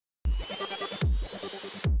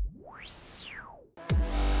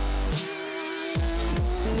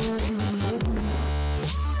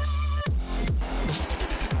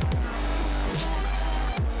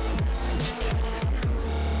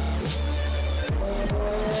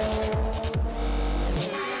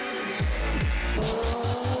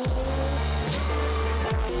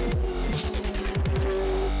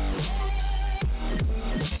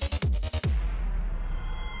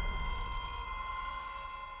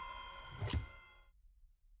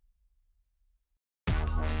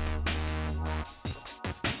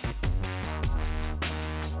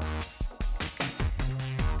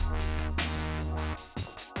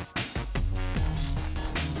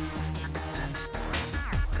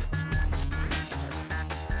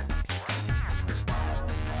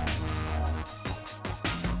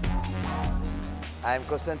I'm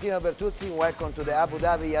Costantino Bertuzzi. Welcome to the Abu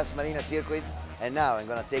Dhabi Yas Marina circuit. And now I'm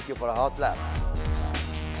going to take you for a hot lap.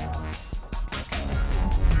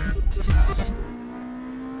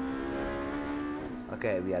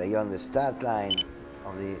 Okay, we are here on the start line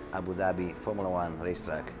of the Abu Dhabi Formula One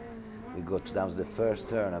racetrack. We go down to the first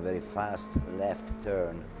turn, a very fast left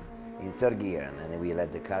turn in third gear, and then we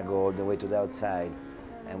let the car go all the way to the outside,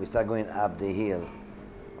 and we start going up the hill.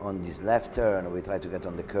 On this left turn, we try to get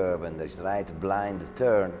on the curb, and this right blind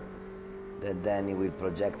turn, that then it will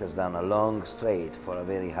project us down a long straight for a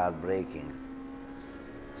very hard braking.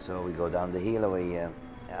 So we go down the hill over here,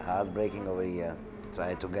 hard braking over here,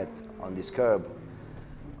 try to get on this curb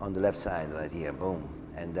on the left side right here, boom.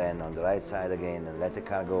 And then on the right side again, and let the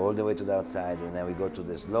car go all the way to the outside, and then we go to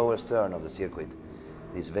the slowest turn of the circuit,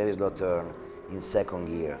 this very slow turn in second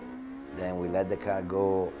gear. Then we let the car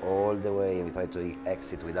go all the way. We try to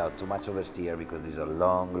exit without too much oversteer, because this is a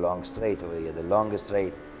long straight over here, the longest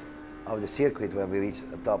straight of the circuit, where we reach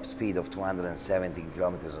a top speed of 270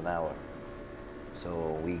 kilometers an hour.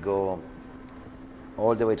 So we go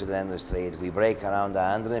all the way to the end of the straight. We brake around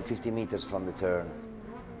 150 meters from the turn,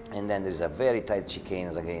 and then there's a very tight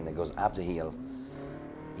chicane again that goes up the hill.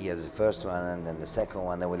 Here's the first one, and then the second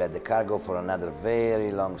one. Then we let the car go for another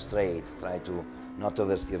very long straight, try to not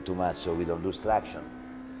oversteer too much so we don't lose traction.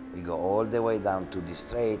 We go all the way down to the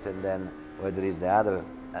straight, and then where there is the other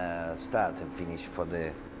start and finish for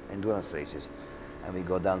the endurance races. And we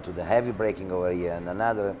go down to the heavy braking over here, and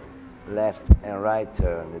another left and right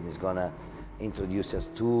turn that is gonna introduce us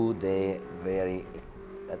to the very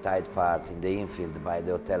tight part in the infield by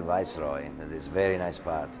the Hotel Viceroy. That is very nice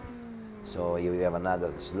part. So here we have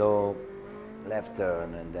another slow left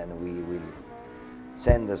turn, and then we will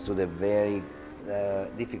send us to the very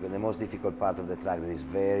the most difficult part of the track, that is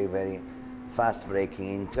very fast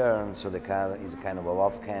braking in turn, so the car is kind of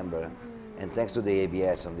off camber, and thanks to the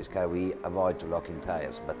ABS on this car we avoid to lock in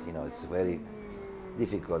tires, but you know, it's very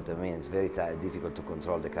difficult. I mean, it's very difficult to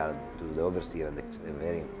control the car, to the oversteer, and the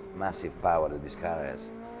very massive power that this car has.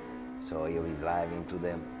 So here we drive into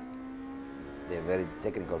the very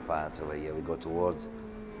technical parts over here. We go towards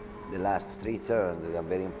the last three turns that are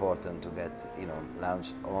very important to get, you know,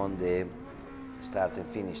 launched on the start and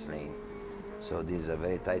finish lane. So this is a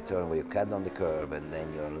very tight turn where you cut on the curb, and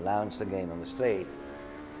then you're launched again on the straight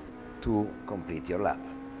to complete your lap.